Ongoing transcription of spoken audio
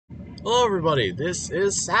Hello everybody, this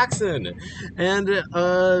is Saxon, and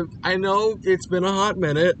I know it's been a hot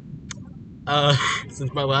minute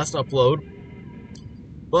since my last upload,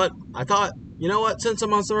 but I thought, you know what, since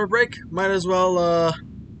I'm on summer break, might as well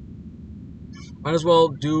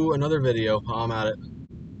do another video while I'm at it.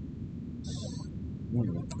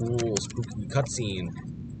 Ooh, cool, spooky cutscene.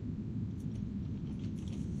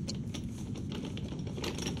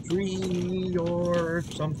 Tree or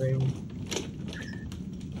something.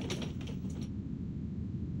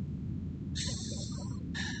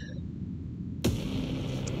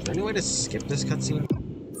 Is there any way to skip this cutscene?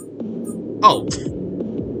 Oh!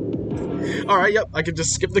 Alright, yep, I can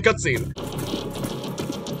just skip the cutscene.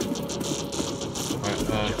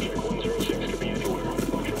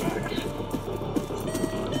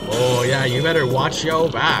 Oh yeah, you better watch your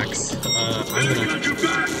backs. I'm gonna...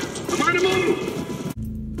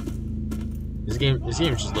 This game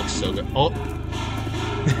just looks so good. Oh!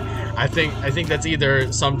 I think that's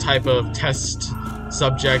either some type of test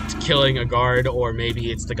subject killing a guard, or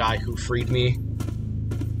maybe it's the guy who freed me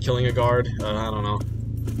killing a guard. I don't know.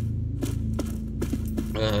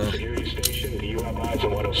 Security station, do you have eyes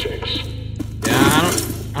on 106? Yeah,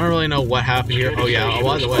 I don't really know what happened here. Oh yeah, oh,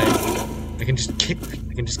 by the way, I can just kick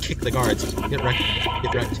the guards. Get wrecked.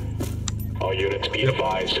 Get wrecked. All units be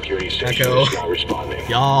advised, security station Echo. is not responding.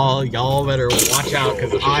 Y'all better watch out,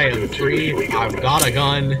 because I am free. I've got a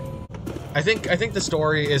gun. I think the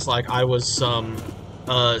story is like I was some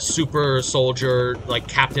super soldier, like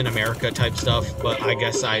Captain America type stuff, but I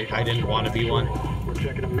guess I didn't want to be one. We're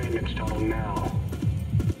checking a maintenance tunnel now.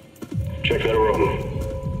 Check that room.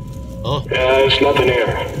 Oh. There's nothing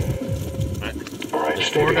here. Alright, There's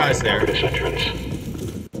 4 guys there. This entrance.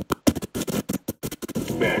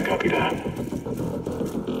 Yeah, copy that.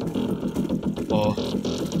 Oh.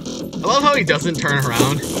 I love how he doesn't turn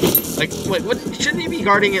around. Like, wait, what? Shouldn't he be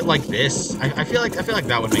guarding it like this? I feel like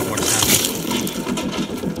that would make more sense.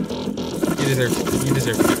 You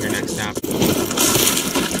deserve to get your neck snapped.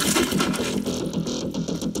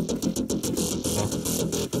 Oh.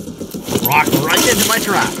 Rock right into my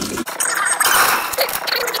trap.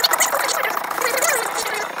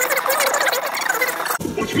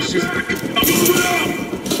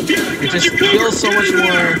 It just feels so much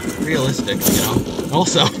more realistic, you know?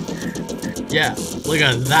 Also, yeah, look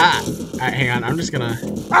at that. Alright, hang on, I'm just gonna...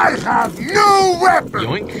 I have no weapon!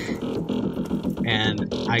 Yoink.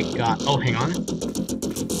 And I got... Oh, hang on.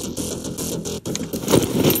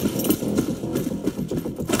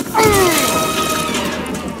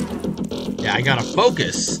 Yeah, I gotta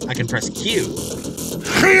focus. I can press Q.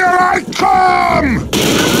 Here I come!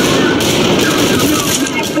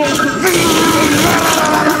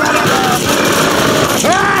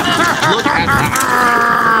 Look at that.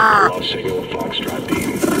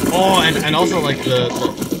 Oh, and also like the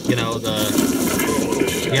you know,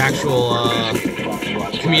 the actual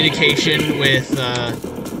communication with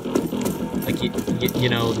like you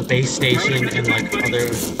know, the base station and like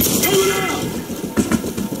other.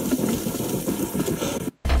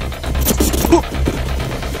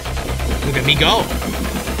 Look at me go.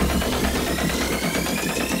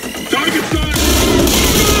 Target sight!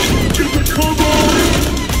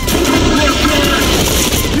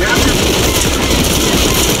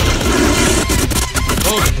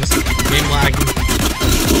 Oh, this game lagging.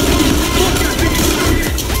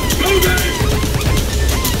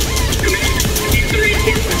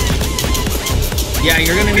 Yeah,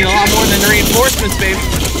 you're gonna need a lot more than the reinforcements, baby.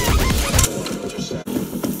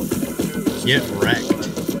 Get wrecked.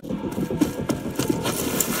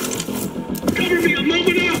 Cover me, I'm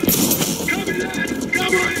moving up! Cover that!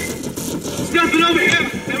 Cover it! There's nothing over here!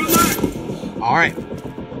 Never mind! Alright.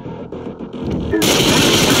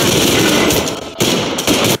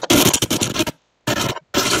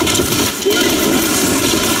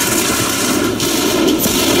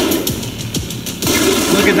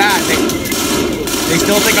 Look at that! They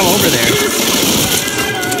still think I'm over there.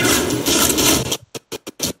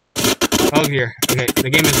 Oh dear. Okay, the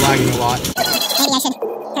game is lagging a lot. Maybe I should turn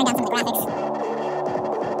down some of the graphics.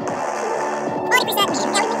 40%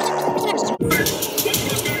 medium. Yeah, we can have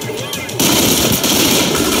medium.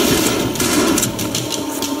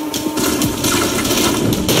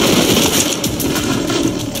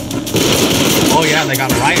 Oh yeah, they got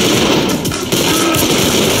a riot.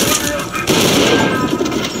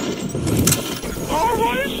 Oh,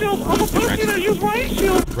 riot shield! I'm a pussy that use riot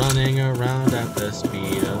shield! Running around at the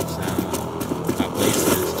speed of sound. Got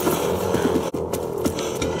places to go now.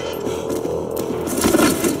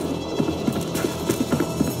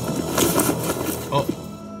 Oh.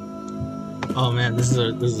 Oh man, this is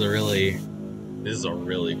a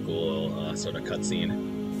really cool sort of cutscene.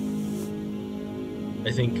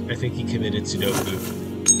 I think he committed Sudoku.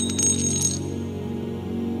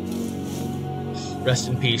 Rest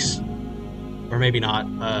in peace. Or maybe not.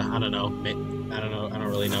 I don't know. I don't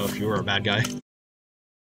really know if you were a bad guy.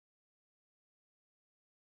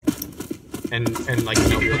 And like, you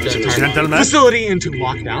know, put the entire facility into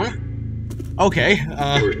lockdown. Okay,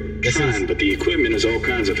 We're trying, but the equipment is all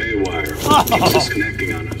kinds of haywire. Keeps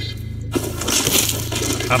disconnecting on us.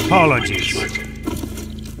 Apologies.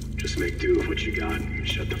 Just make do with what you got and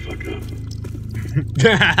shut the fuck up.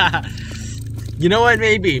 You know what?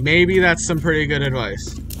 Maybe that's some pretty good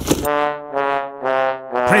advice.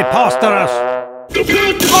 Preposterous!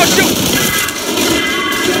 Oh shoot!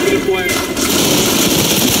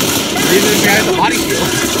 These are the guys with the body shield.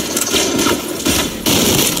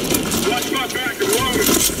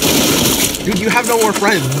 Dude, you have no more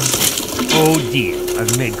friends. Oh dear,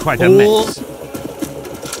 I've made quite a mess.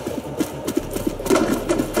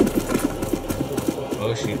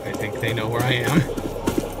 Oh shoot, I think they know where I am.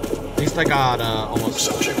 At least I got almost.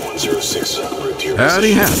 Subject 106 en route to your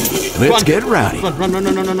Howdy, howdy. Let's get rowdy. Run. Roger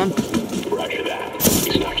that.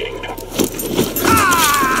 He's not getting back.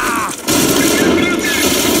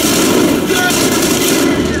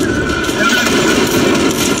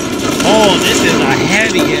 Oh, this is a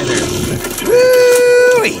heavy hitter.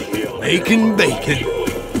 Woo-wee. Bacon, bacon.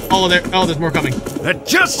 Oh, there's more coming. That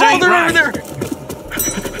just ain't right. There.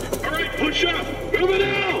 All right, push up. Move it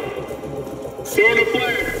out. Throw the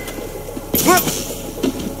flare.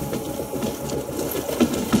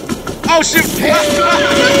 Oh shoot! Look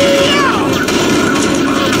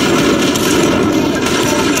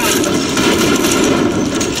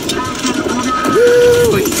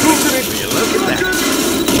at that.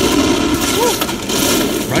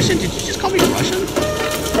 Russian? Did you just call me Russian?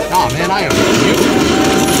 Nah, man, I am you.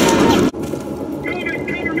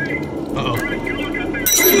 Cover me. Uh-oh. All right, good luck out there.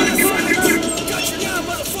 Got you now,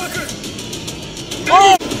 motherfucker.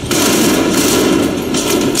 Oh!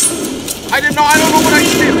 I don't know what I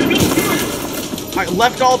did.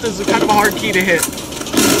 Left alt is kind of a hard key to hit.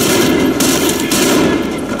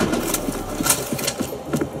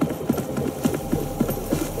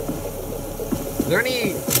 Is there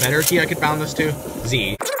any better key I could bound this to?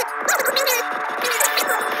 Z.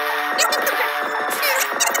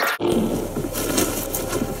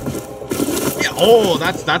 Yeah, oh,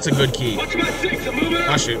 that's a good key. Watch my six. I'm moving out.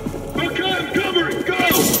 Oh shoot. Okay, I'm covering. Go.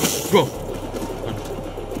 Go.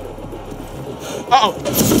 Uh-oh.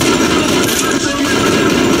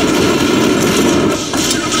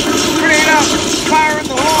 Grenade out! Fire in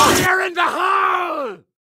the hole! Fire in the hole!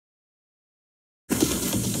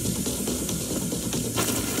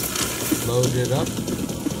 Load it up.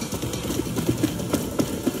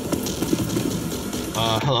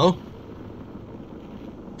 Hello?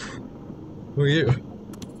 Who are you?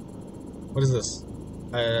 What is this?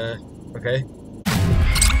 Okay.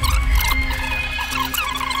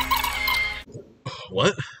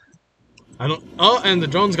 What? I don't. Oh, and the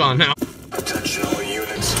drone's gone now. Attention all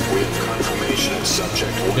units. We have confirmation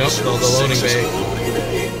subject. Yep, the loading bay.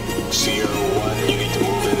 Sierra 1, you need to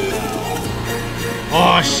move in now.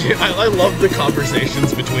 Oh shit! I love the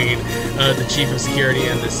conversations between the chief of security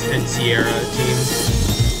and Sierra team.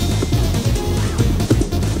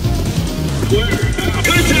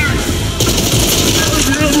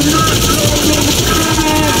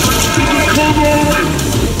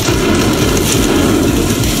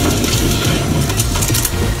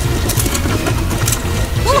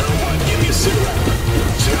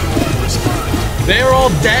 They're all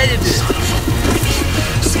dead!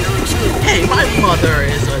 Hey, my mother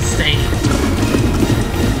is a saint!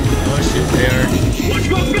 Oh shoot, they are... Watch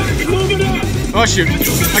my back. Move it up. Oh shoot, I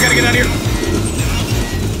gotta get out of here!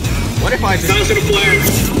 What if I just... Thousand of flare.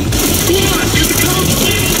 Come on, get the cover.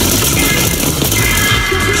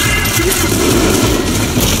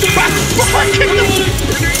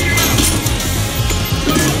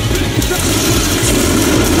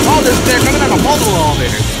 Oh, they're coming out of multiple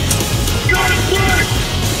elevators. Got it, flag.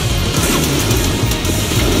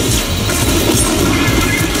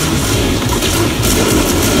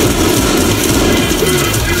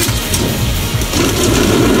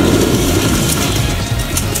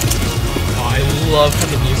 Oh, I love how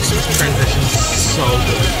the music just transitions so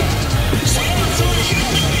good.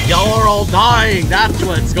 Y'all are all dying, that's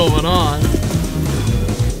what's going on.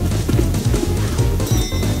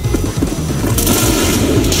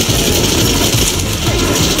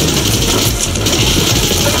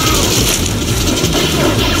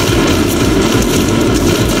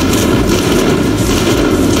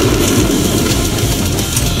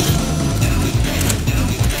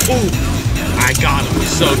 Ooh, I got him.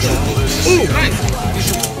 So good. Ooh, nice.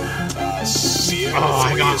 Oh,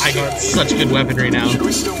 I got such good weaponry now. Should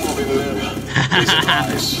we still move in there?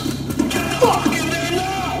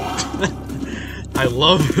 I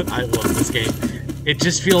love this game. It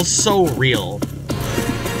just feels so real.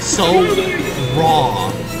 So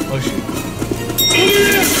raw. Oh shit.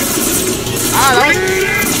 Ah, that was...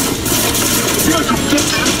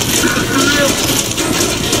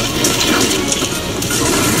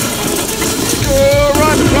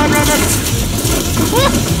 run!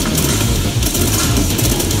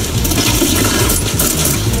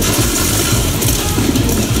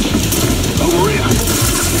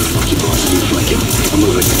 I'm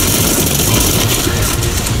moving.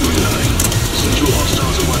 Central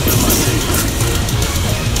hostiles are wiping my team.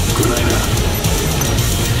 Grenade out.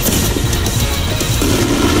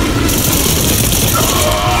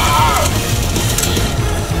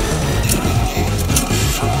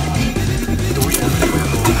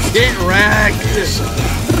 Get wrecked!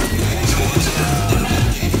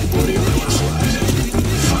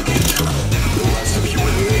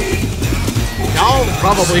 Y'all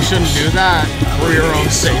probably shouldn't do that for your own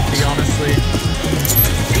safety, honestly.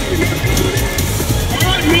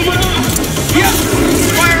 Alright, move it up! Yeah!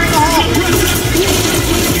 Fire in the hole!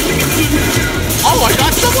 Oh, I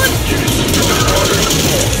got someone?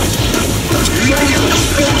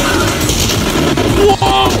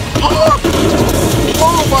 Whoa! Oh,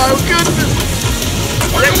 oh my goodness!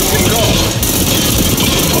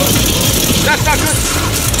 That's not good!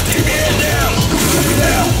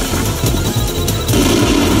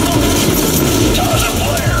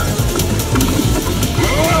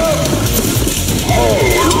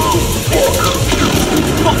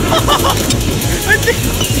 I think...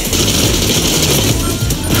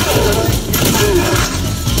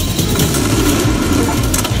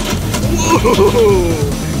 Whoa!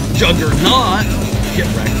 Juggernaut! Get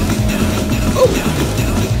wrecked. Oh!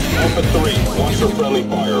 Alpha 3, watch for friendly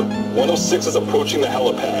fire. 106 is approaching the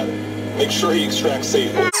helipad. Make sure he extracts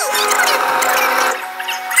safely.